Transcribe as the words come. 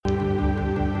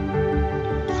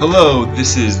Hello,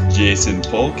 this is Jason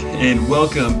Polk, and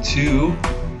welcome to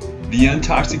the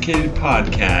Untoxicated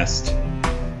Podcast.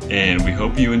 And we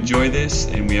hope you enjoy this,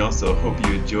 and we also hope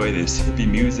you enjoy this hippie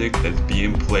music that's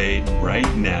being played right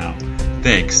now.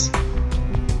 Thanks.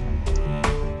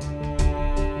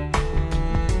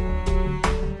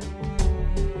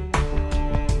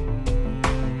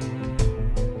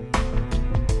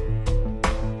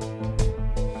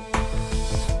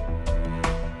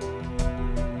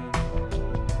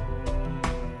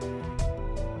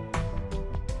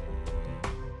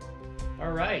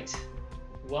 All right,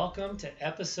 welcome to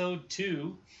episode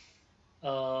 2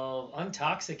 of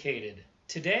Untoxicated.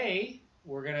 Today,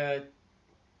 we're going to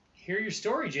hear your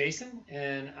story, Jason,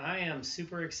 and I am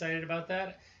super excited about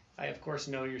that. I, of course,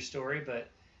 know your story, but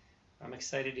I'm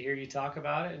excited to hear you talk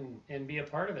about it and be a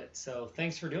part of it. So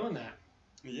thanks for doing that.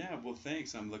 Yeah, well,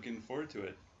 thanks. I'm looking forward to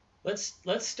it. Let's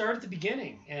start at the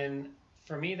beginning, and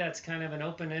for me, that's kind of an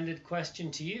open-ended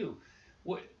question to you.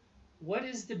 What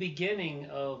is the beginning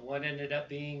of what ended up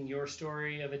being your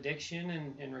story of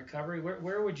addiction and recovery?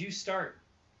 Where would you start?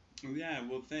 Yeah,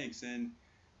 well, thanks. And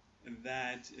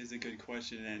that is a good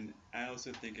question. And I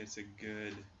also think it's a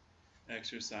good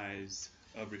exercise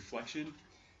of reflection.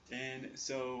 And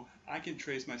so I can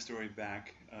trace my story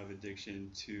back of addiction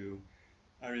to,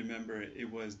 I remember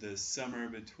it was the summer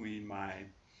between my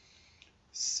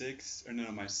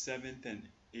my seventh and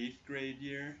eighth grade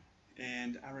year.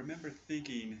 And I remember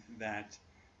thinking that,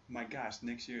 my gosh,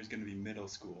 next year is going to be middle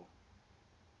school.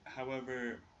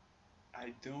 However,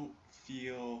 I don't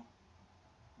feel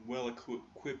well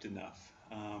equipped enough.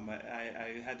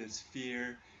 I had this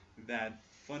fear that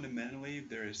fundamentally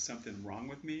there is something wrong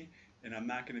with me and I'm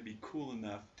not going to be cool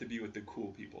enough to be with the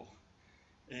cool people.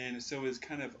 And so it's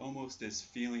kind of almost this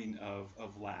feeling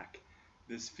of lack,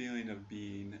 this feeling of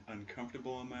being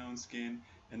uncomfortable in my own skin,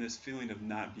 and this feeling of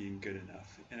not being good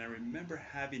enough. And I remember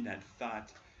having that thought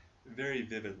very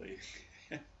vividly.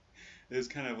 It was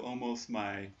kind of almost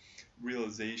my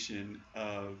realization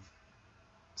of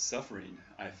suffering,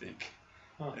 I think,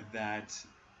 Huh. that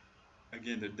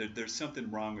again there's something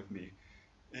wrong with me.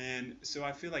 And so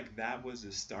I feel like that was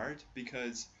the start,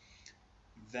 because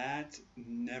that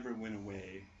never went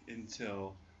away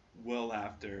until well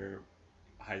after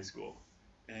high school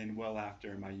and well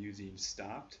after my using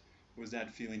stopped. Was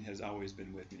that feeling has always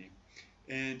been with me.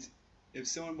 And if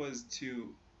someone was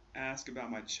to ask about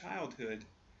my childhood,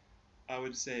 I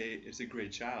would say it's a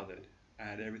great childhood. I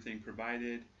had everything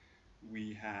provided.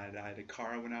 I had a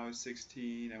car when I was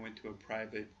 16. I went to a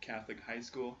private Catholic high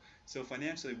school. So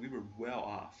financially, we were well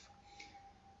off.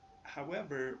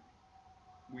 However,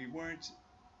 we weren't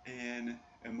an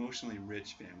emotionally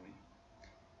rich family.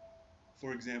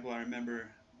 For example, I remember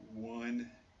one,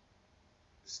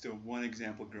 still one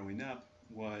example growing up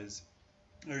was,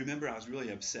 I remember I was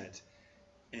really upset,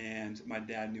 and my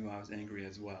dad knew I was angry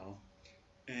as well.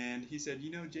 And he said,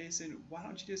 Jason, why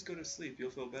don't you just go to sleep?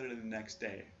 You'll feel better the next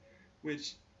day.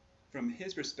 Which, from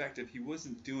his perspective, he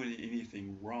wasn't doing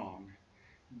anything wrong,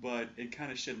 but it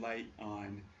kind of shed light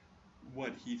on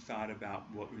what he thought about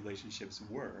what relationships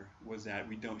were, was that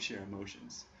we don't share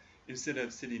emotions. Instead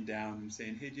of sitting down and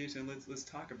saying, "Hey Jason, let's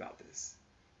talk about this.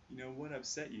 What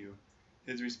upset you?"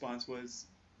 His response was,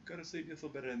 "Go to sleep, you'll feel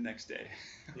better the next day."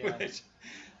 Yeah. Which,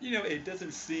 it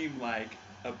doesn't seem like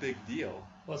a big deal.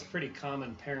 Well, it's pretty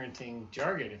common parenting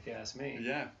jargon, if you ask me.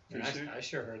 Yeah, for And sure. I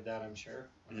sure heard that, I'm sure,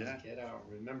 when I was Yeah. a kid. I don't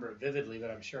remember it vividly, but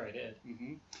I'm sure I did.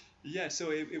 hmm Yeah,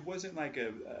 so it wasn't like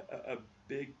a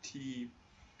big T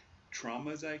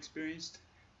traumas I experienced,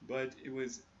 but it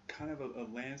was kind of a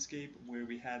landscape where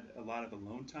we had a lot of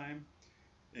alone time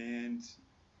and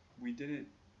we didn't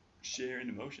share in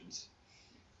emotions.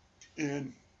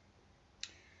 And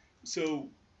so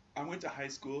I went to high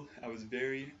school. I was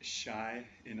very shy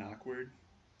and awkward.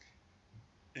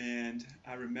 And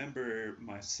I remember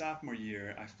my sophomore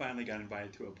year, I finally got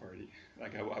invited to a party.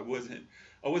 Like I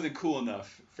wasn't cool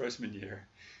enough freshman year,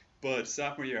 but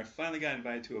sophomore year, I finally got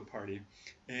invited to a party,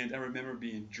 and I remember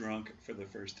being drunk for the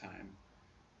first time,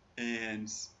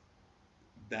 and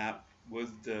that was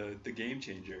the game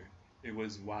changer. It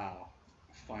was, wow,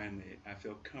 finally I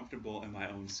feel comfortable in my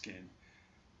own skin,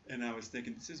 and I was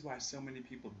thinking, this is why so many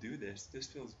people do this. This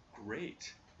feels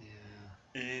great,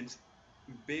 Yeah. and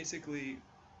basically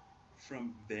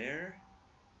from there,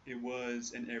 it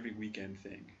was an every weekend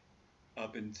thing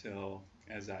up until,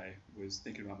 as I was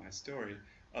thinking about my story,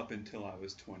 up until I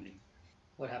was 20.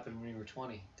 What happened when you were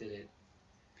 20?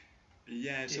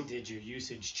 Yeah, so Did your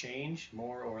usage change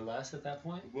more or less at that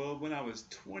point? well, when I was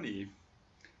 20,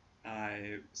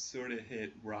 I sort of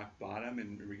hit rock bottom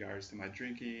in regards to my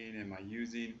drinking and my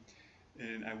using.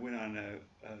 and I went on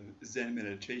a Zen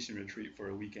meditation retreat for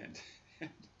a weekend.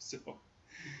 So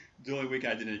the only week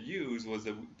I didn't use was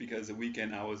because the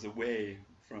weekend I was away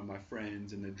from my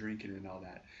friends and the drinking and all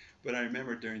that. But I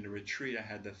remember during the retreat I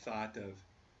had the thought of,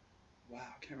 wow,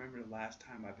 I can't remember the last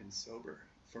time I've been sober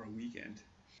for a weekend.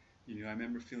 I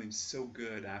remember feeling so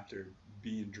good after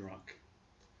being drunk.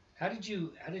 How did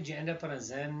you end up on a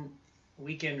Zen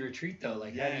weekend retreat though?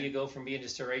 Like, how Yeah. do you go from being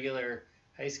just a regular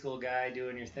high school guy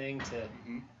doing your thing to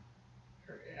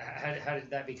or how did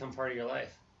that become part of your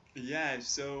life? Yeah,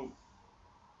 so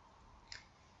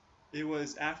it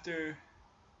was after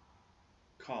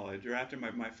college, or after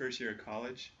my first year of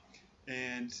college,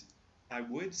 and I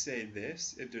would say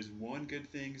this, if there's one good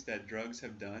things that drugs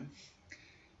have done,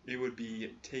 it would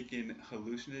be taking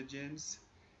hallucinogens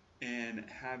and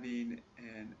having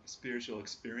an spiritual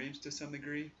experience to some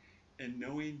degree, and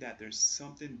knowing that there's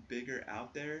something bigger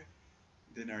out there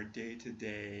than our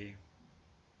day-to-day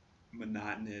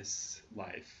monotonous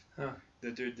life. Huh.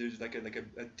 That there's like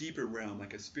a deeper realm,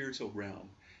 like a spiritual realm.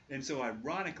 And so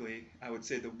ironically, I would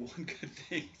say the one good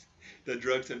thing that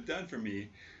drugs have done for me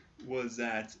was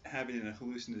that having a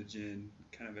hallucinogen,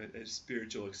 kind of a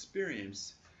spiritual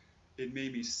experience, it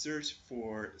made me search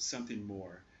for something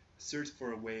more, search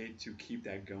for a way to keep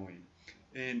that going.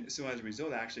 And so as a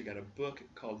result, I actually got a book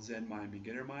called Zen Mind,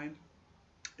 Beginner Mind.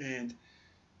 And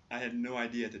I had no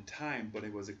idea at the time, but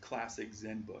it was a classic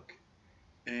Zen book.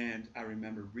 And I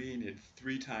remember reading it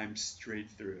 3 times straight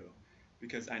through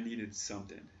because I needed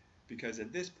something. Because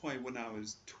at this point, when I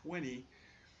was 20,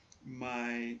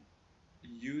 my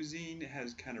using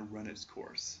has kind of run its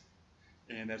course.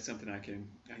 And that's something I can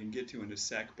get to in a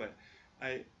sec. But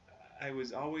I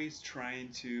was always trying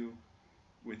to,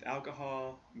 with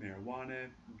alcohol, marijuana,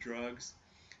 drugs,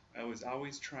 I was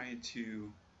always trying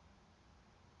to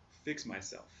fix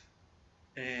myself.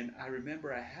 And I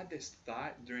remember I had this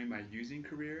thought during my using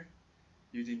career,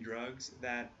 using drugs,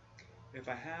 that if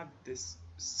I have this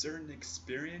certain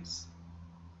experience,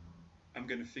 I'm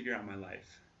going to figure out my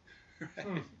life.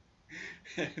 Right?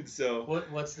 And so,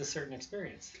 what's the certain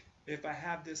experience? if I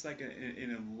have this like an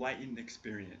enlightened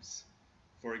experience,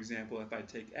 for example, if I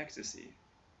take ecstasy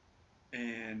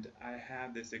and I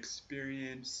have this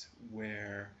experience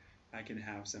where I can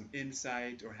have some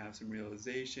insight or have some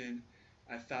realization,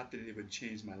 I thought that it would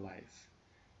change my life.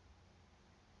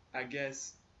 I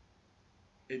guess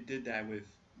it did that with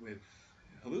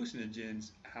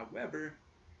hallucinogens. However,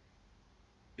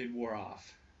 it wore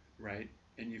off, right?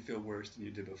 And you feel worse than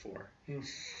you did before.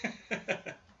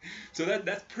 So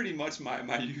that's pretty much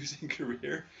my using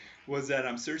career, was that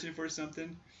I'm searching for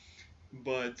something,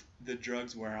 but the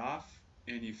drugs wear off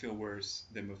and you feel worse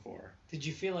than before. Did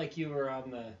you feel like you were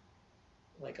on the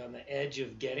edge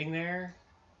of getting there,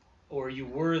 or you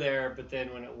were there, but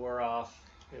then when it wore off,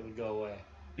 it would go away?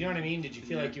 You know what I mean? Did you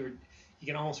feel like you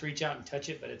can almost reach out and touch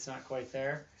it, but it's not quite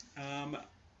there?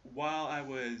 While I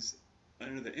was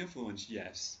under the influence,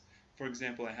 yes. For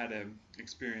example, I had an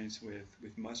experience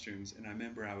with mushrooms, and I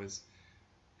remember I was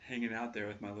hanging out there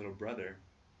with my little brother,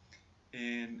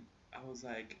 and I was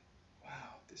like,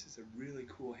 wow, this is a really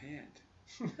cool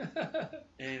hand.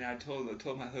 And I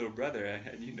told my little brother,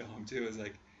 and you know him too, I was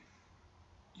like,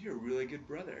 you're a really good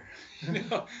brother.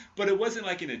 But it wasn't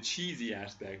like in a cheesy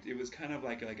aspect. It was kind of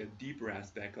like a deeper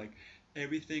aspect, like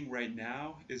everything right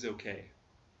now is okay.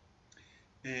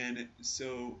 And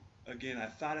so again, I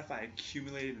thought if I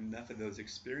accumulated enough of those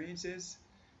experiences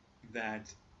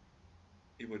that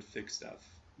it would fix stuff,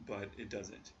 but it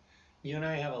doesn't. You and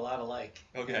I have a lot alike.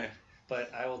 Okay.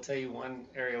 But I will tell you one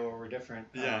area where we're different.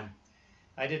 Yeah.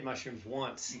 I did mushrooms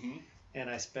once, Mm-hmm. and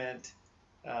I spent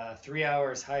 3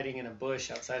 hours hiding in a bush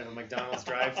outside of a McDonald's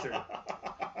drive-thru.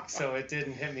 So it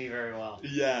didn't hit me very well.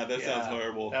 Yeah, that sounds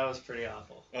horrible. That was pretty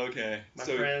awful. Okay. My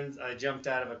friends, I jumped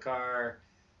out of a car,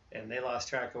 and they lost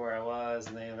track of where I was,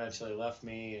 and they eventually left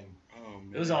me,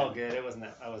 and it was all good. I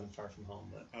wasn't far from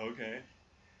home, but okay.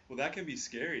 Well, that can be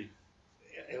scary.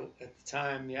 At the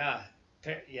time, yeah,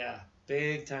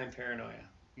 big time paranoia.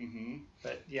 Mm-hmm.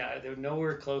 But yeah, they were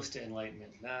nowhere close to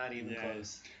enlightenment, not even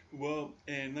close. Well,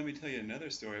 and let me tell you another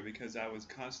story, because I was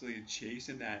constantly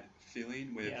chasing that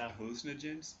feeling with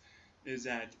hallucinogens, is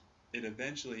that it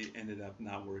eventually ended up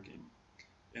not working,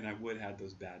 and I would have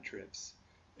those bad trips.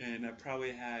 And I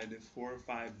probably had 4 or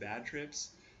 5 bad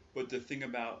trips, but the thing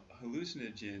about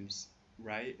hallucinogens,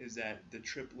 right, is that the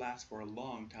trip lasts for a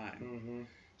long time. Mm-hmm.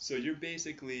 So you're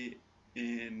basically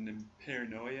in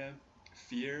paranoia,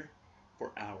 fear,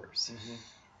 for hours.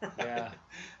 Mm-hmm. Yeah.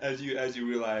 as you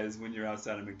realize when you're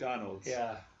outside of McDonald's.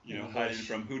 Yeah. Hiding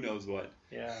from who knows what.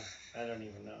 Yeah, I don't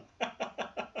even know.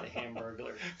 The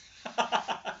Hamburglar.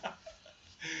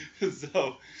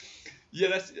 So yeah,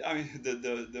 that's I mean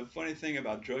the funny thing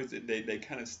about drugs, they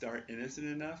kind of start innocent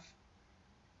enough,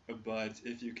 but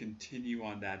if you continue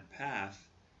on that path,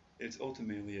 it's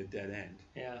ultimately a dead end.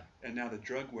 Yeah. And now the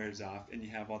drug wears off, and you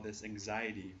have all this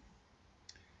anxiety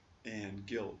and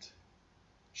guilt,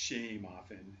 shame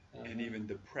often, and Uh-huh. even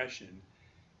depression,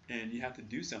 and you have to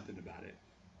do something about it.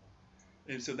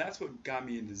 And so that's what got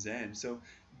me into Zen. So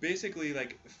basically,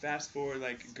 like fast forward,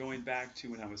 like going back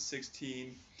to when I was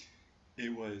 16,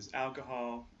 it was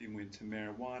alcohol, it went to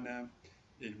marijuana,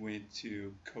 it went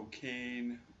to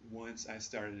cocaine once I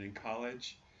started in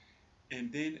college.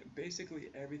 And then basically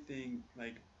everything,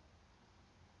 like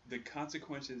the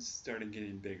consequences started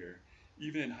getting bigger.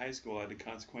 Even in high school, I had the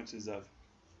consequences of,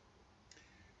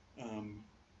 um,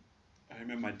 I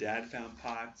remember my dad found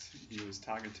pot. He was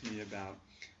talking to me about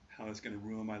how it's going to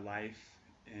ruin my life.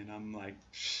 And I'm like,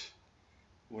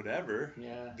 whatever.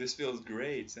 Yeah. This feels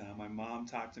great. My mom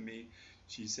talked to me.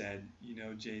 She said,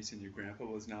 Jason, your grandpa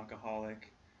was an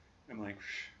alcoholic. I'm like,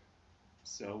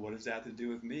 so what does that have to do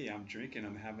with me? I'm drinking.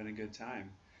 I'm having a good time.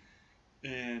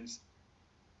 And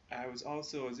I was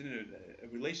in a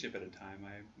relationship at a time.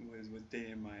 I was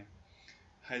dating my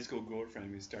high school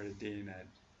girlfriend. We started dating at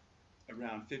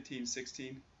around 15,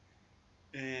 16,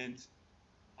 and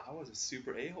I was a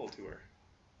super a-hole to her.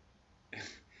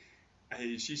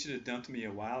 She should have dumped me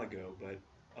a while ago, but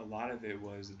a lot of it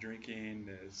was the drinking,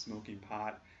 the smoking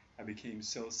pot. I became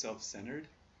so self-centered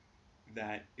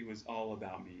that it was all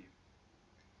about me.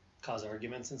 Cause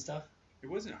arguments and stuff. It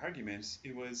wasn't arguments.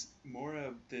 It was more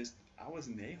of this. I was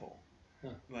an a-hole. Huh.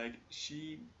 Like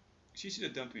she should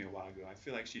have dumped me a while ago. I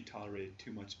feel like she tolerated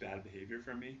too much bad behavior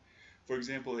from me. For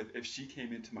example, if she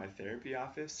came into my therapy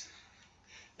office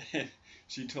and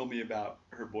she told me about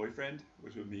her boyfriend,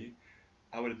 which was me,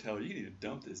 I would have told her, you need to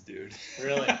dump this dude.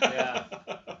 Really? Yeah.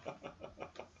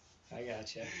 I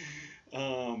gotcha.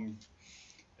 um,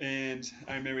 and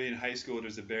I remember in high school, there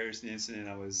was a embarrassing incident.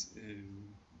 I was in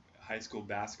high school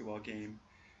basketball game,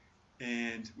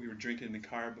 and we were drinking in the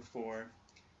car before,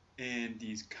 and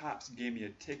these cops gave me a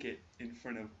ticket in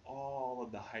front of all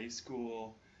of the high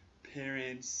school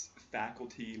parents,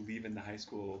 faculty leaving the high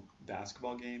school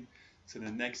basketball game. So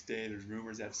the next day, there's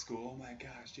rumors at school, oh my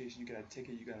gosh, Jason, you got a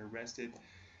ticket, you got arrested.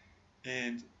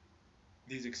 And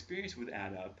these experiences would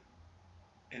add up.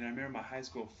 And I remember my high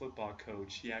school football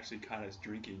coach, he actually caught us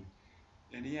drinking.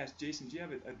 And he asked, Jason, do you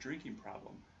have a drinking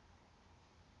problem?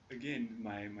 Again,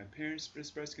 my parents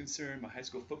expressed concern, my high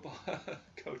school football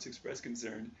coach expressed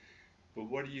concern. But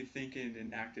what are you thinking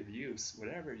in active use?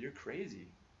 Whatever, you're crazy,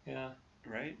 Yeah.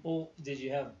 right? Well, did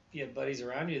you have buddies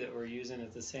around you that were using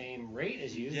at the same rate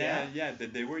as you? Yeah,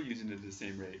 that they were using it at the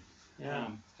same rate. Yeah.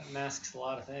 That masks a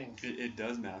lot of things. It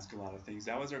does mask a lot of things.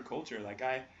 That was our culture. Like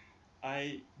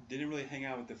I didn't really hang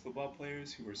out with the football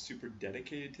players who were super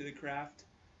dedicated to the craft.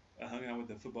 I hung out with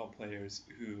the football players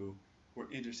who were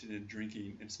interested in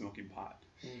drinking and smoking pot.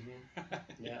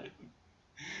 Mm-hmm. Yeah.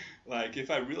 Like if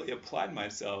I really applied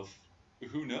myself,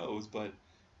 who knows? But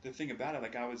the thing about it,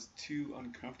 like I was too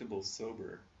uncomfortable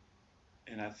sober,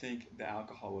 and I think the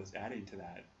alcohol was adding to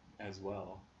that as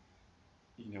well.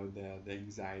 The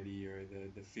anxiety or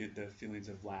the feelings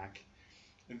of lack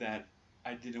that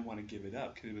I didn't want to give it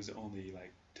up because it was the only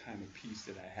like time of peace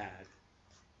that I had.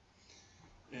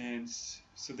 And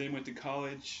so then went to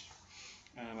college.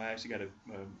 I actually got a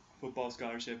football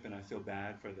scholarship, and I feel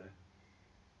bad for the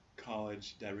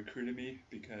college that recruited me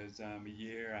because a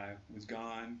year I was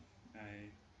gone. I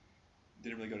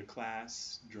didn't really go to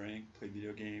class, drank, played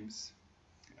video games,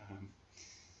 um,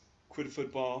 quit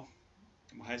football.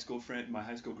 My high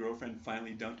school girlfriend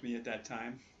finally dumped me at that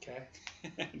time. Okay.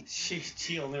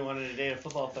 She only wanted to date a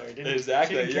football player, didn't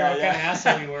Exactly. She didn't care what kind of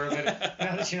asshole you were, but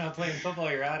now that you're not playing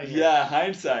football, you're out of here. Yeah,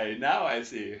 hindsight. Now I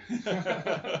see.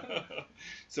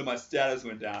 So my status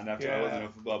went down after I wasn't a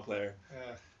football player.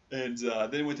 Yeah. And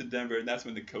then went to Denver, and that's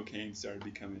when the cocaine started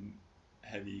becoming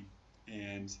heavy.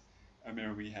 And I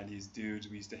remember we had these dudes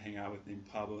we used to hang out with named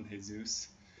Pablo and Jesus,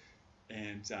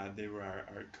 and they were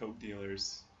our coke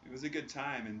dealers. It was a good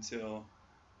time until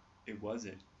it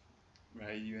wasn't,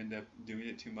 right? You end up doing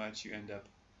it too much. You end up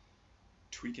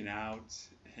tweaking out,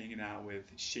 hanging out with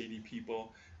shady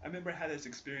people. I remember I had this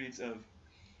experience of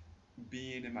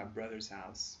being in my brother's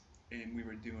house, and we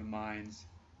were doing mines,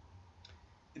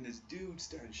 and this dude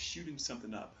started shooting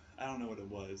something up. I don't know what it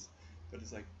was, but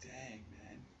it's like, dang,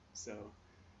 man. So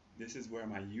this is where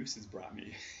my uses brought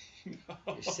me.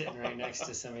 You're sitting right next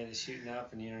to somebody that's shooting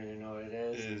up, and you don't even know what it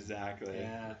is. Exactly.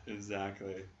 Yeah.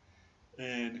 Exactly.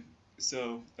 And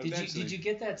so did you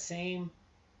get that same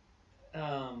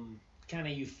kind of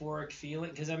euphoric feeling?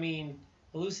 Because I mean,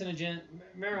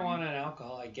 marijuana and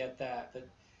alcohol, I get that, but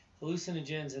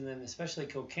hallucinogens and then especially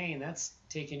cocaine, that's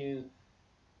taking you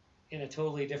in a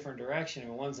totally different direction. I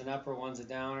mean, one's an upper, one's a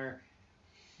downer.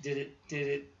 Did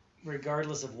it,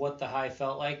 regardless of what the high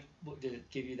felt like, did it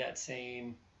give you that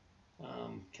same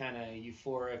kind of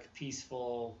euphoric,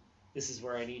 peaceful, this is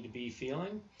where I need to be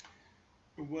feeling?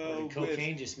 Or Well, did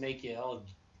cocaine just make you all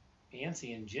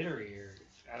antsy and jittery, or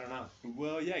I don't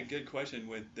know? yeah, good question.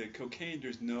 With the cocaine,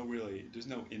 there's no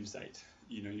insight.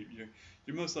 You know,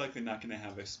 you're most likely not going to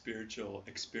have a spiritual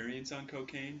experience on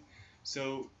cocaine.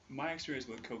 So my experience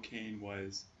with cocaine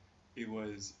was, it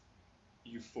was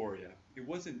euphoria. It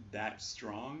wasn't that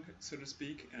strong, so to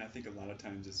speak, and I think a lot of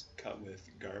times it's cut with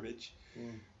garbage.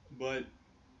 Mm. But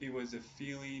it was a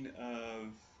feeling of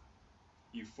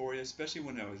euphoria, especially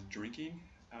when I was drinking.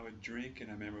 I would drink, and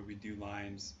I remember we'd do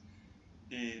lines,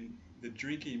 and the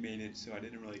drinking made it so I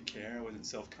didn't really care. I wasn't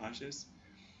self-conscious,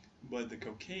 but the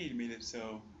cocaine made it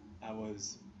so I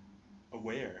was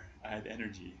aware. I had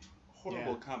energy. Yeah,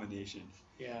 Horrible combination.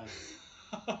 yeah.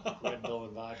 Red Bull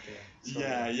and vodka, sort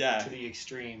Yeah, of yeah, to the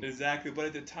extreme. exactly. But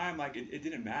at the time, like it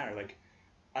didn't matter. Like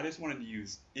I just wanted to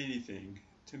use anything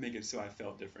to make it so I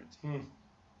felt different. Hmm.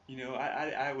 You know,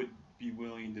 I would be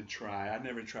willing to try. I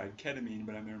never tried ketamine,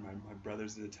 but I remember my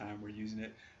brothers at the time were using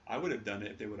it. I would have done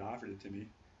it if they would have offered it to me.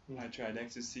 Hmm. I tried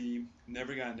ecstasy,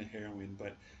 never got into heroin,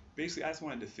 but basically I just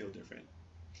wanted to feel different.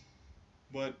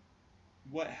 But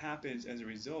what happens as a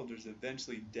result, there's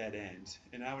eventually dead end.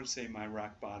 And I would say my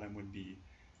rock bottom would be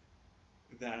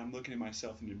that I'm looking at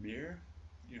myself in the mirror.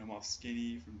 You know, I'm all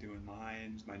skinny from doing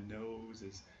lines, my nose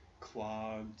is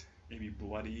clogged, maybe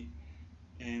bloody,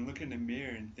 and looking in the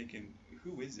mirror and thinking,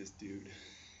 who is this dude?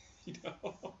 You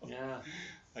know, Yeah.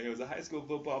 like I was a high school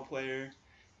football player.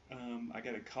 I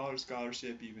got a college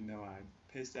scholarship, even though I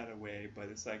pissed that away. But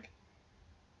it's like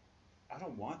I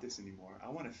don't want this anymore. I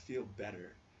want to feel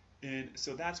better. And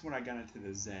so that's when I got into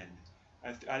the Zen.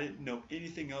 I didn't know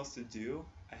anything else to do.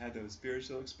 I had those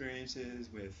spiritual experiences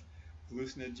with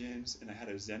hallucinogens, and I had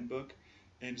a Zen book.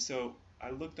 And so I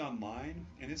looked online,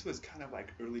 and this was kind of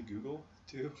like early Google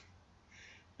too.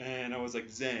 And I was like,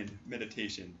 Zen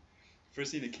meditation.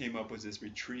 First thing that came up was this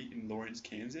retreat in Lawrence,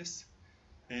 Kansas.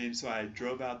 And so I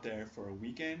drove out there for a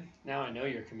weekend. Now I know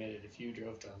you're committed if you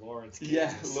drove to Lawrence,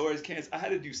 Yeah, Kansas. Lawrence, Kansas. I had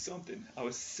to do something. I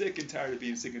was sick and tired of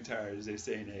being sick and tired, as they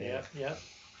say in AA. Yep, yep.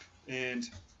 And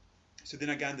so then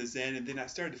I got into Zen, and then I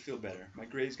started to feel better. My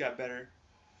grades got better.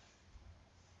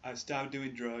 I stopped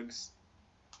doing drugs,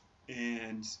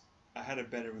 and I had a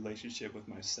better relationship with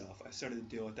myself. I started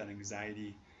to deal with that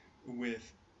anxiety,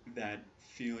 with that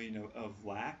feeling of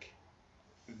lack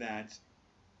that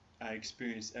I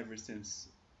experienced ever since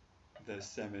the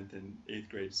 7th and 8th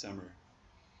grade summer.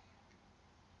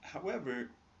 However,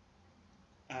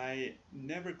 I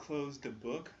never closed the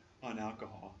book on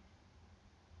alcohol.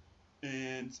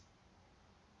 And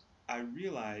I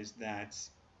realized that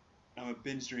I'm a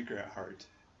binge drinker at heart.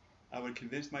 I would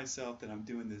convince myself that I'm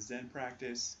doing this Zen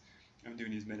practice, I'm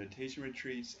doing these meditation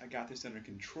retreats, I got this under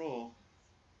control.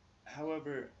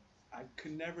 However, I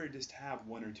could never just have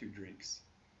one or two drinks.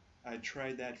 I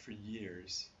tried that for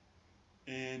years.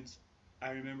 And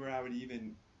I remember I would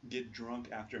even get drunk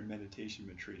after a meditation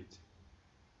retreat.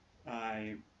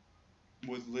 I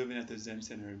was living at the Zen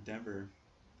Center of Denver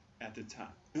at the time.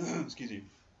 Excuse me.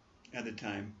 At the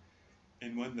time,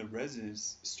 and one of the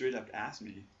residents straight up asked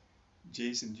me,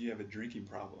 "Jason, do you have a drinking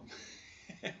problem?"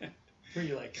 Were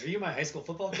you like, are you my high school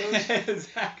football coach?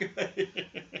 Exactly.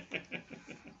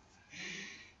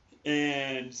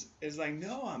 And it's like,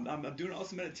 no, I'm doing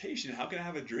awesome meditation. How can I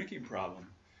have a drinking problem?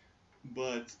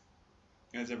 But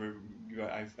as I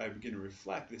begin to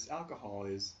reflect, this alcohol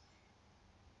is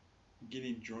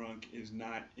getting drunk is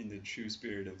not in the true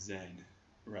spirit of Zen,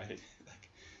 right? Like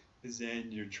Zen,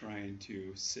 you're trying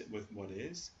to sit with what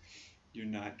is. You're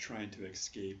not trying to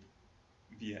escape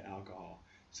via alcohol.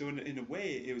 So in a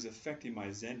way, it was affecting my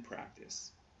Zen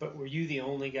practice. But were you the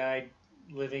only guy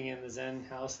living in the Zen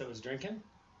house that was drinking?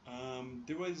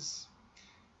 There was,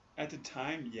 at the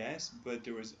time, yes, but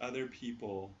there was other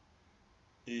people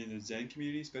in the Zen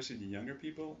community, especially the younger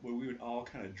people, where we would all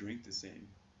kind of drink the same.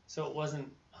 So it wasn't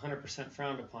 100%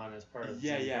 frowned upon as part of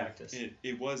Yeah, Zen yeah, practice.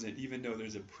 it wasn't, even though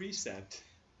there's a precept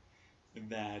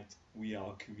that we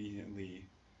all conveniently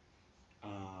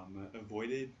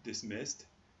avoided, dismissed,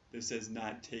 that says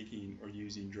not taking or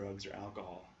using drugs or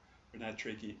alcohol, or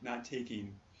not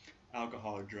taking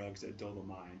alcohol or drugs that dull the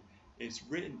mind. It's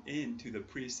written into the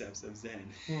precepts of Zen.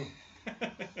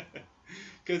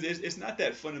 Because it's not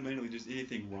that fundamentally there's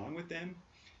anything wrong with them,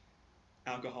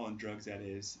 alcohol and drugs, that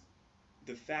is.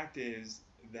 The fact is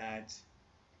that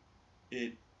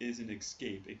it is an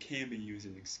escape. It can be used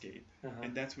as an escape. Uh-huh.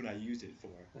 And that's what I used it for.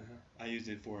 Uh-huh. I used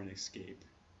it for an escape.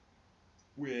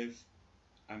 With,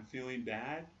 I'm feeling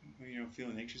bad,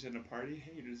 feeling anxious at a party,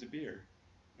 hey, there's a beer.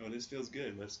 Oh, this feels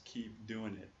good. Let's keep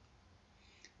doing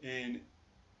it. And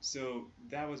so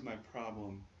that was my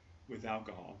problem with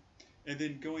alcohol. And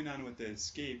then going on with the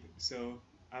escape, so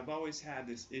I've always had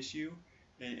this issue,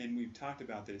 and we've talked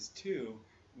about this too,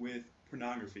 with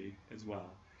pornography as well.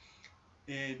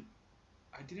 And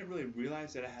I didn't really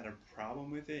realize that I had a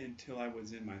problem with it until I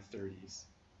was in my 30s.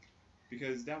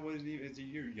 Because that wasn't even, as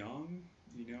you're young,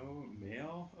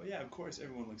 male, oh yeah, of course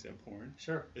everyone looks at porn.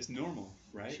 Sure. It's normal,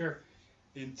 right? Sure.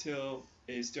 Until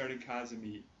it started causing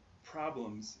me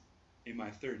problems in my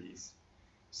 30s.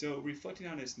 So reflecting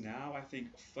on this now, I think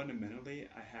fundamentally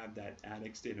I have that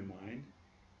addict state of mind,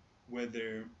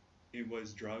 whether it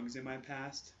was drugs in my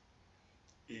past,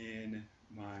 in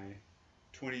my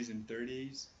 20s and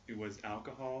 30s, it was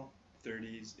alcohol,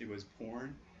 30s, it was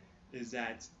porn, is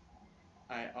that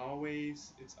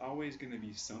it's always going to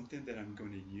be something that I'm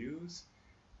going to use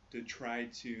to try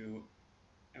to,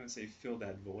 I would say fill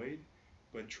that void,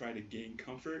 but try to gain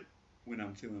comfort when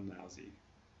I'm feeling lousy.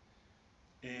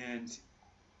 And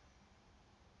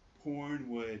porn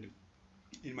would,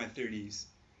 in my 30s,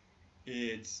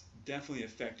 it definitely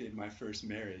affected my first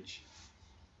marriage.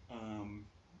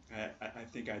 I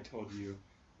think I told you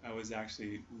I was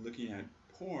actually looking at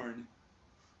porn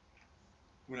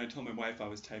when I told my wife I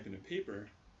was typing a paper,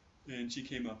 and she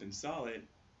came up and saw it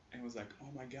and was like, oh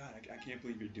my God, I can't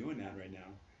believe you're doing that right now.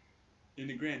 In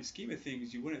the grand scheme of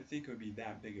things, you wouldn't think it would be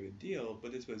that big of a deal,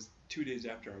 but this was 2 days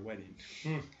after our wedding.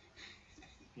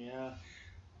 Yeah.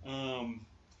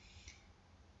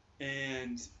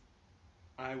 And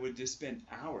I would just spend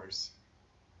hours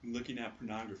looking at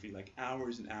pornography, like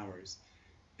hours and hours.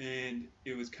 And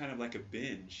it was kind of like a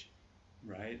binge,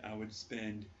 right? I would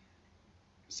spend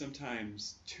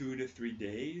sometimes 2 to 3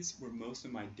 days where most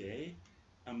of my day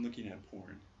I'm looking at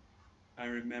porn. I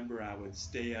remember I would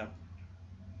stay up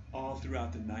all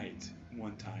throughout the night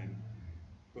one time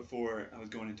before I was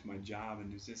going into my job, and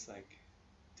it was just like,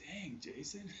 dang,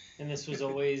 Jason. And this was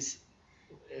always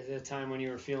at a time when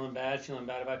you were feeling bad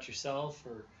about yourself,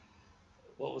 or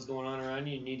what was going on around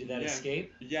you? You needed that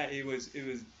escape? Yeah, it was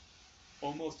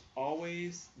almost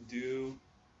always due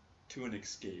to an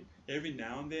escape. Every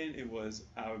now and then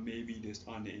I would maybe just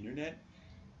on the internet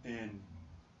and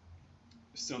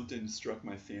something struck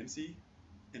my fancy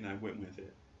and I went with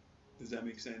it. Does that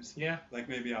make sense? Yeah. Like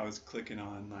maybe I was clicking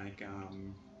on like I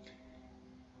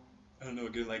don't know,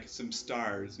 good like some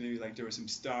stars. Maybe like there were some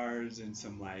stars and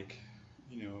some like,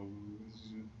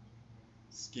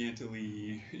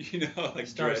 scantily, like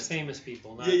stars, dressed. famous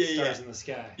people, not yeah, stars in the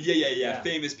sky. Yeah.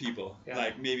 Famous people, Yeah.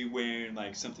 like maybe wearing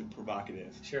like something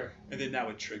provocative. Sure. And then that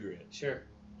would trigger it. Sure.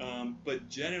 But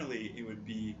generally it would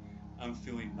be, I'm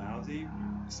feeling lousy,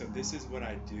 so this is what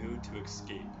I do to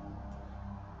escape.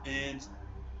 And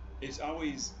it's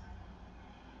always,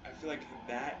 I feel like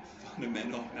that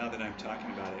fundamental, now that I'm talking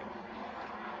about it,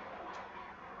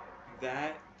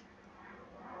 that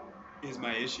is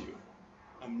my issue.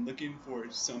 I'm looking for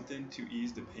something to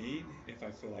ease the pain if I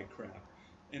feel like crap.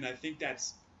 And I think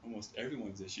that's almost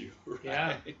everyone's issue, right?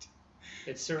 Yeah.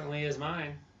 It certainly is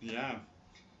mine. Yeah.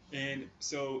 And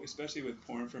so, especially with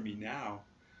porn for me now,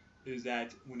 is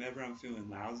that whenever I'm feeling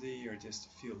lousy or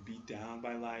just feel beat down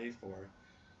by life, or,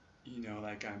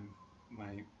 like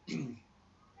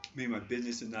maybe my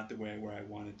business is not the way where I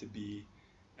want it to be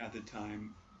at the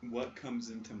time, what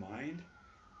comes into mind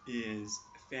is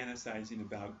fantasizing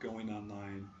about going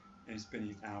online and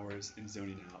spending hours and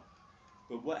zoning out.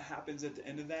 But what happens at the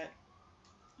end of that?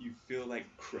 You feel like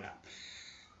crap.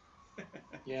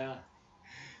 Yeah.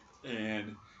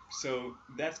 And so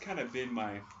that's kind of been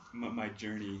my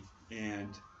journey. And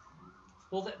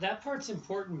well, that part's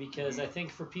important because I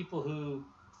think for people who,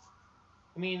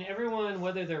 everyone,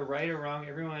 whether they're right or wrong,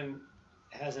 everyone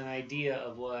has an idea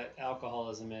of what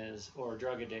alcoholism is or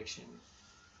drug addiction.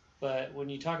 But when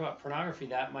you talk about pornography,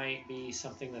 that might be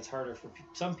something that's harder for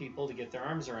some people to get their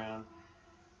arms around.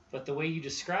 But the way you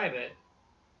describe it,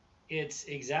 it's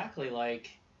exactly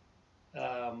like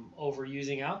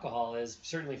overusing alcohol is,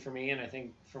 certainly for me, and I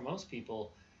think for most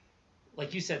people.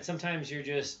 Like you said, sometimes you're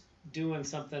just doing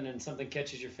something and something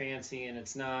catches your fancy and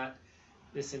it's not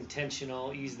this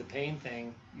intentional ease the pain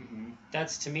thing.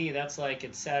 Mm-hmm. To me, that's like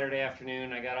it's Saturday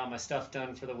afternoon, I got all my stuff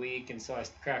done for the week, and so I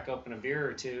crack open a beer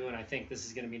or two and I think this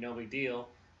is going to be no big deal.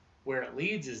 Where it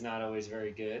leads is not always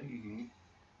very good.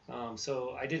 Mm-hmm.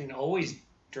 So I didn't always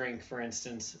drink, for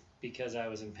instance, because I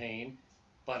was in pain,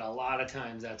 but a lot of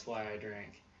times that's why I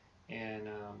drank. And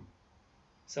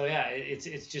So yeah,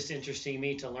 it's just interesting to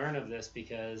me to learn of this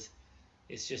because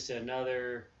it's just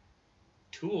another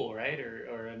tool, right,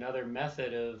 or another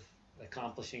method of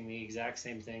accomplishing the exact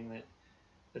same thing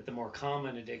that the more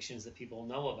common addictions that people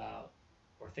know about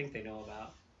or think they know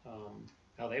about,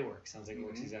 how they work. Sounds like it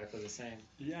works Hmm. exactly the same.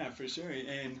 Yeah, for sure.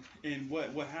 And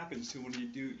what happens to when you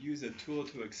do use a tool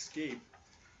to escape,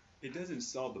 it doesn't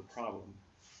solve the problem.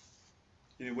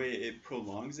 In a way, it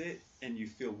prolongs it, and you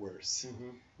feel worse.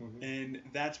 Mm-hmm. And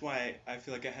that's why I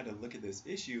feel like I had to look at this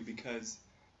issue because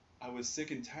I was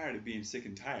sick and tired of being sick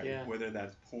and tired, Yeah. whether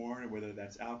that's porn or whether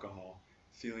that's alcohol,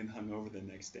 feeling hungover the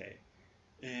next day.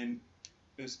 And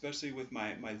especially with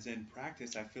my Zen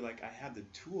practice, I feel like I have the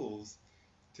tools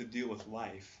to deal with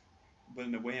life. But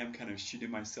in a way, I'm kind of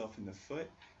shooting myself in the foot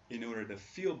in order to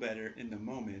feel better in the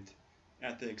moment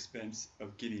at the expense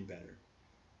of getting better.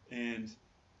 And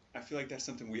I feel like that's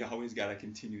something we always got to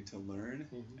continue to learn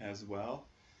Mm-hmm. as well.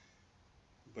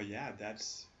 But yeah,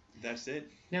 that's it.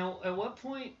 Now, at what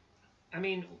point? I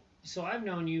mean, so I've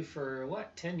known you for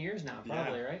what, 10 years now, Yeah,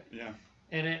 probably, right? yeah.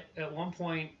 And at one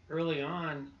point early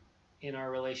on in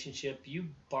our relationship, you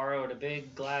borrowed a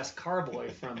big glass carboy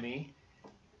from me.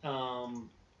 Um,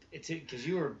 it's because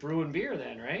you were brewing beer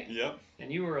then, right? Yep.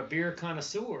 And you were a beer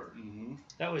connoisseur. Mhm.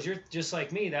 That was your, just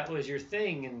like me, that was your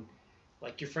thing. And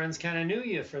like your friends kind of knew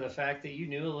you for the fact that you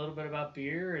knew a little bit about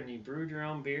beer and you brewed your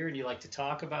own beer and you like to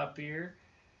talk about beer.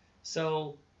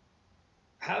 So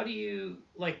how do you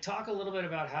like talk a little bit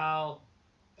about how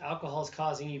alcohol is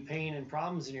causing you pain and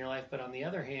problems in your life, but on the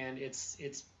other hand, it's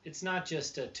not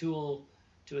just a tool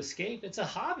to escape; it's a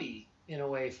hobby in a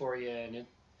way for you, and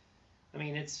I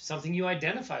mean, it's something you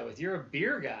identify with. You're a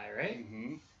beer guy, right?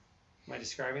 Mhm. Am I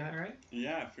describing that right?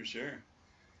 Yeah, for sure.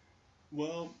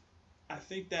 Well, I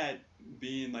think that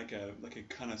being like a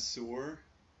connoisseur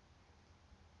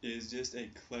is just a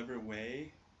clever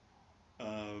way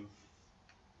of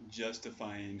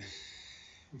justifying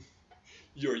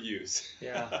your use.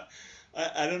 Yeah.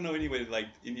 I don't know any way like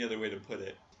any other way to put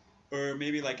it. Or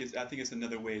maybe like I think it's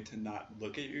another way to not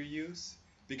look at your use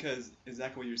because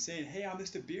exactly what you're saying. Hey, I'm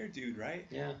just a beer dude, right?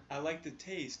 Yeah. I like the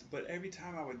taste, but every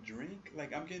time I would drink,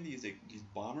 like I'm getting these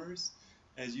bombers,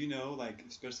 as you know, like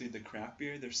especially the craft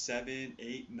beer, they're 7,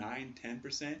 8, 9,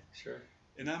 10%, Sure.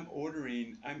 and I'm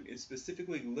ordering. I'm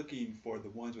specifically looking for the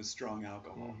ones with strong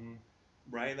alcohol, Mm-hmm.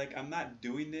 right? Like I'm not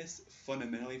doing this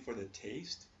fundamentally for the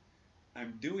taste.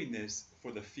 I'm doing this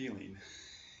for the feeling.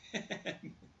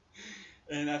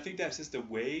 And I think that's just a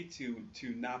way to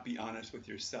not be honest with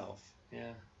yourself,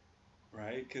 Yeah.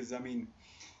 right? Because I mean,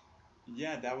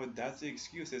 yeah, that's the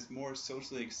excuse. It's more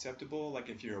socially acceptable, like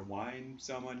if you're a wine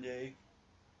sommelier,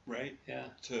 right? Yeah.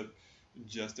 To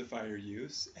justify your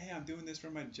use. Hey, I'm doing this for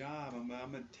my job.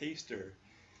 I'm a taster,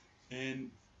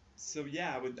 and so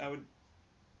yeah, I would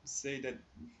say that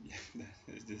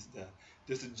is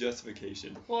just a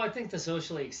justification. Well, I think the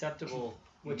socially acceptable,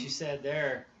 what you Hmm. said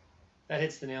there, that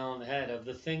hits the nail on the head of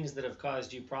the things that have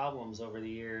caused you problems over the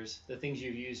years, the things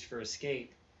you've used for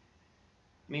escape.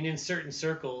 I mean, in certain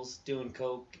circles, doing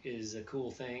coke is a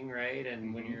cool thing, right?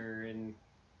 And when Hmm. you're in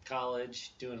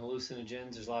college doing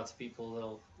hallucinogens, there's lots of people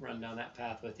that'll run down that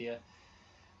path with you.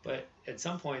 But at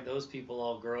some point, those people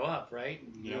all grow up, right?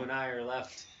 Yeah. You and I are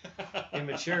left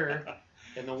immature.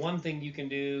 And the one thing you can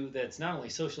do that's not only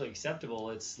socially acceptable,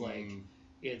 it's like, Mm.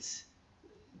 it's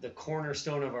the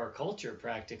cornerstone of our culture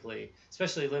practically,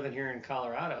 especially living here in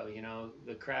Colorado, you know,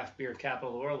 the craft beer capital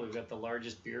of the world. We've got the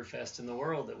largest beer fest in the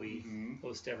world that we Hmm.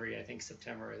 host every, I think,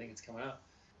 September. I think it's coming up.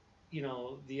 You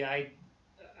know,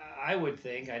 I would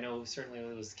think, I know certainly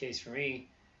it was the case for me,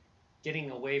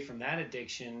 getting away from that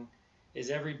addiction is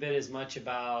every bit as much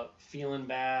about feeling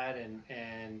bad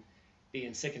and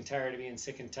being sick and tired of being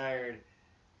sick and tired.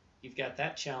 You've got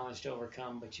that challenge to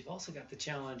overcome, but you've also got the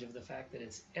challenge of the fact that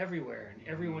it's everywhere and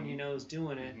everyone you know is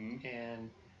doing it. Hmm. And,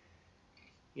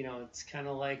 you know, it's kind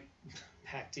of like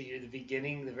back to the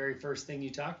beginning, the very first thing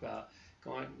you talked about,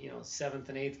 going, you know, seventh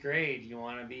and eighth grade, you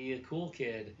want to be a cool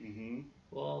kid. Hmm.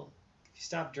 Well, if you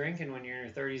stop drinking when you're in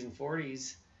your 30s and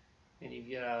 40s and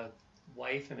you've got a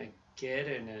wife and a kid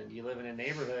and you live in a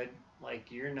neighborhood,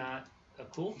 like you're not a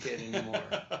cool kid anymore.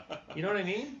 You know what I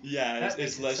mean? Yeah, That it's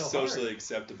makes it less so socially hard.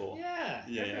 acceptable. Yeah,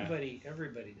 Yeah, yeah. everybody does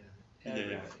it. Yeah, yeah.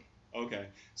 Everybody. Okay.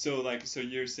 So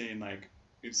you're saying like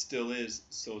it still is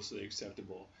socially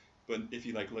acceptable, but if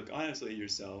you like look honestly at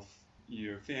yourself,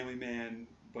 you're a family man,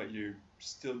 but you're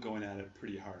still going at it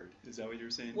pretty hard. Is that what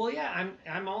you're saying? Well, yeah,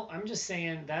 I'm just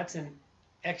saying that's an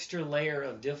extra layer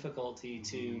of difficulty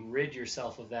to Mhm. rid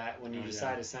yourself of that when you Oh, yeah,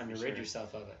 decide it's time to for rid sure.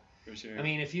 yourself of it. For sure. I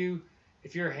mean, if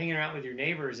you're hanging out with your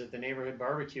neighbors at the neighborhood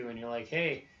barbecue and you're like,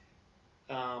 hey,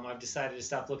 I've decided to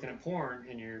stop looking at porn,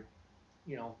 and you're,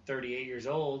 38 years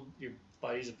old, your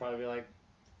buddies will probably be like,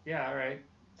 yeah, all right.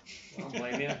 Well, I don't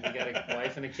blame you. You got a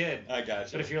wife and a kid. I got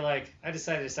you. But if you're like, I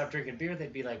decided to stop drinking beer,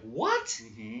 they'd be like, what?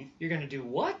 Mm-hmm. You're going to do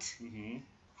what? Mm-hmm.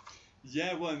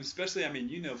 Yeah, well, especially, I mean,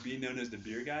 being known as the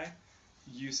beer guy,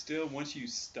 you still, once you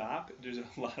stop, there's a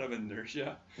lot of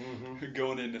inertia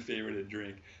going into favor to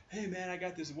drink. Hey, man, I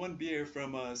got this one beer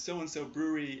from so-and-so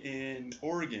brewery in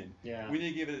Oregon. Yeah. We need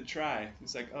to give it a try.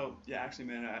 It's like, oh, yeah, actually,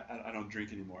 man, I don't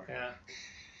drink anymore.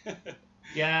 Yeah.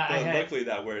 Yeah, but luckily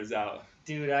that wears out.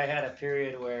 Dude, I had a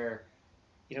period where,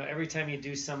 every time you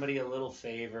do somebody a little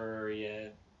favor, or you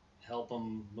help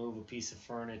them move a piece of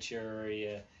furniture, or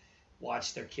you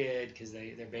watch their kid because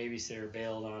their babysitter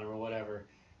bailed on them or whatever,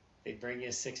 they bring you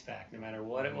a six-pack no matter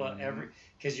what it was,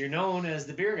 because you're known as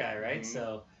the beer guy, right? Mm-hmm.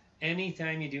 So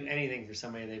anytime you do anything for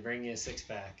somebody, they bring you a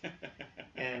six-pack.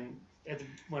 And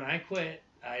when I quit,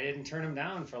 I didn't turn them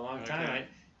down for a long time.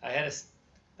 I had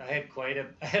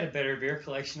a better beer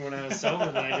collection when I was sober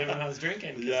than I did when I was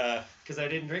drinking. Yeah. Because I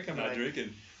didn't drink them. Not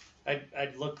drinking.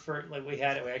 I'd look for, like, we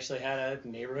actually had a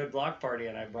neighborhood block party,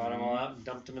 and I brought them all out and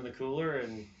dumped them in the cooler,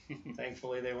 and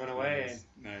thankfully they went away.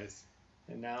 Nice.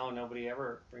 And now nobody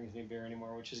ever brings me beer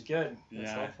anymore, which is good.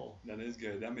 That's helpful. That is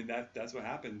good. I mean, that's what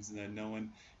happens. And then no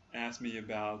one asked me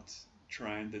about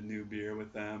trying the new beer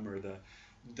with them or the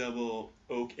double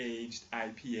oak aged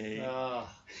IPA. Oh,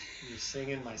 you're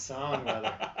singing my song,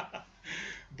 brother.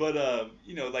 But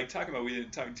we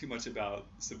didn't talk too much about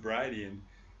sobriety, and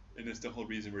it's the whole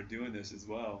reason we're doing this as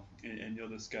well. And you'll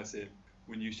discuss it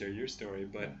when you share your story.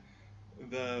 But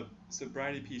the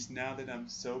sobriety piece, now that I'm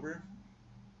sober,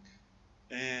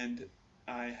 and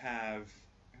I have,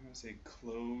 I'm going to say,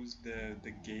 closed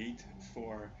the gate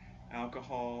for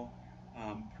alcohol,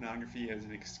 pornography as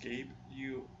an escape,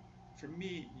 for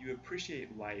me, you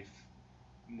appreciate life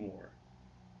more.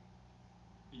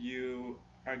 You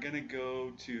are going to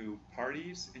go to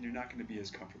parties and you're not going to be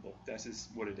as comfortable. That's just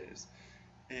what it is.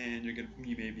 And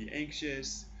you may be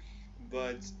anxious,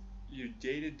 but your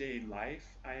day-to-day life,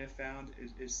 I have found,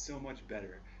 is so much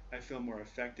better. I feel more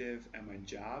effective at my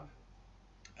job.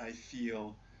 I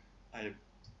feel I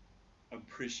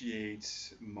appreciate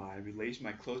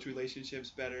my close relationships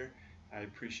better. I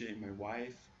appreciate my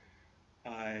wife.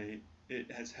 It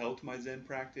has helped my Zen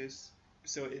practice.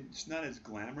 So it's not as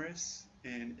glamorous,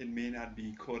 and it may not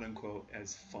be quote unquote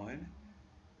as fun,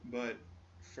 but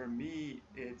for me,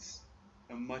 it's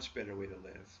a much better way to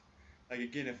live. Like,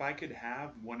 again, if I could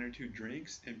have one or two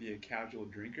drinks and be a casual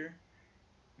drinker,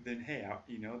 then hey,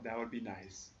 that would be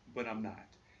nice, but I'm not.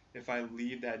 If I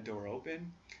leave that door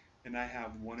open and I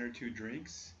have one or two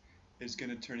drinks, it's going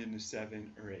to turn into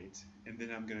 7 or 8. And then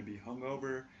I'm going to be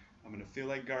hungover. I'm going to feel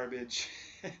like garbage.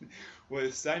 Well,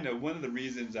 side note, one of the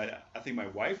reasons I think my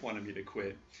wife wanted me to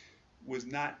quit was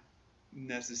not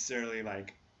necessarily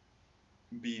like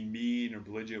being mean or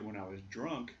belligerent when I was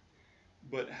drunk,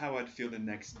 but how I'd feel the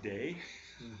next day.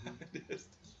 Mm-hmm.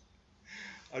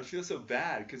 I'd feel so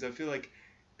bad because I feel like,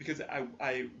 because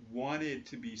I wanted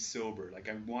to be sober, like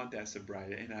I want that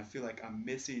sobriety, and I feel like I'm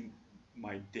missing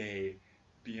my day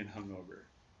being hungover.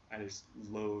 I just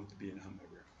loathe being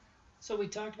hungover. So we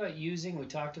talked about we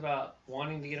talked about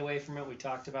wanting to get away from it, we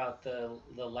talked about the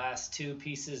last two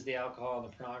pieces, the alcohol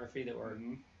and the pornography, that were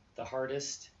the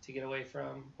hardest to get away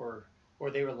from, or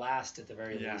they were last at the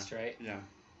very least, right? Yeah.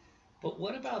 But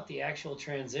what about the actual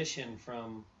transition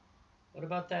from, what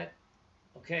about that,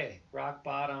 okay, rock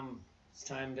bottom, it's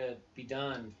time to be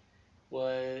done.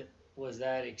 Was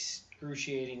that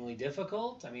excruciatingly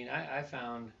difficult? I mean, I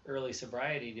found early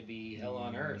sobriety to be hell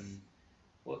on earth.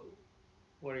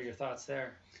 What are your thoughts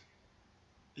there?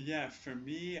 Yeah, for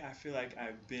me, I feel like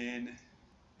I've been,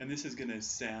 and this is going to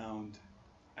sound,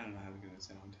 I don't know how it's going to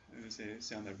sound. I'm going to say it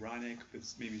sound ironic, but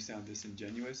maybe sound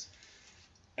disingenuous.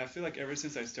 I feel like ever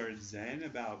since I started Zen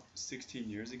about 16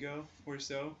 years ago or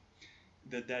so,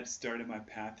 that started my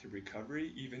path to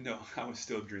recovery, even though I was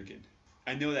still drinking.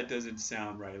 I know that doesn't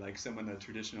sound right, like someone, a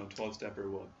traditional 12-stepper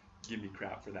will give me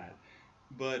crap for that.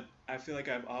 But I feel like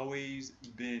I've always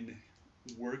been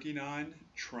working on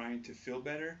trying to feel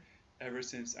better ever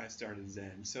since I started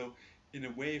Zen. So in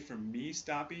a way, for me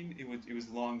stopping, it was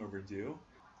long overdue.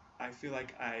 I feel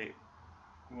like I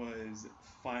was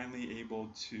finally able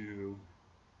to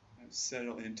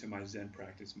settle into my Zen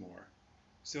practice more.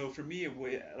 So for me,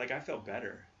 I felt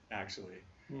better, actually.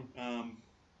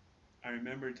 I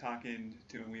remember talking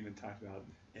to, and we even talked about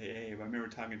AA, but I remember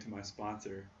talking to my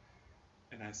sponsor,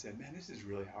 and I said, man, this is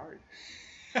really hard.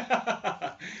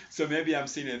 So maybe I'm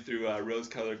seeing it through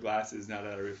rose-colored glasses now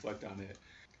that I reflect on it.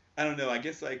 I don't know, I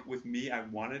guess like with me, I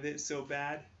wanted it so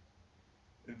bad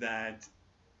that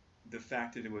the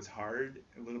fact that it was hard,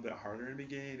 a little bit harder in the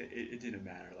beginning, it didn't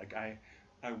matter. Like I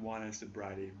wanted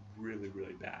sobriety really,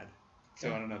 really bad. So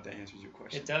Okay. I don't know if that answers your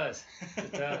question. It does.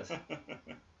 It does.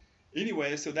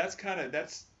 Anyway, so that's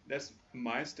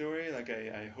my story. Like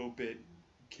I hope it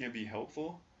can be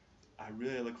helpful. I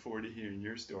really look forward to hearing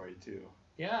your story too.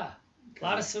 Yeah. A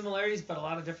lot of similarities, but a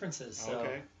lot of differences. So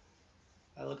Okay.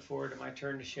 I look forward to my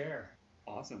turn to share.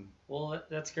 Awesome. Well,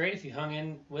 that's great. If you hung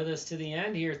in with us to the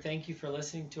end here, thank you for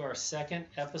listening to our second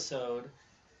episode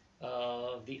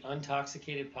of the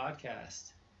Untoxicated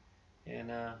podcast.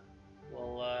 And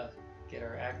we'll get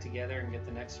our act together and get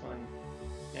the next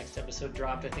episode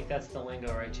dropped. I think that's the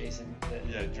lingo, right, Jason?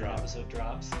 Yeah, the drop. episode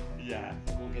drops. Yeah.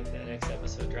 We'll get the next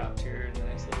episode dropped here in the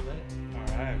next little bit.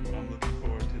 All right. I'm looking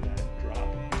forward to that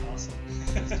drop. Awesome.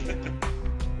 Let's do it.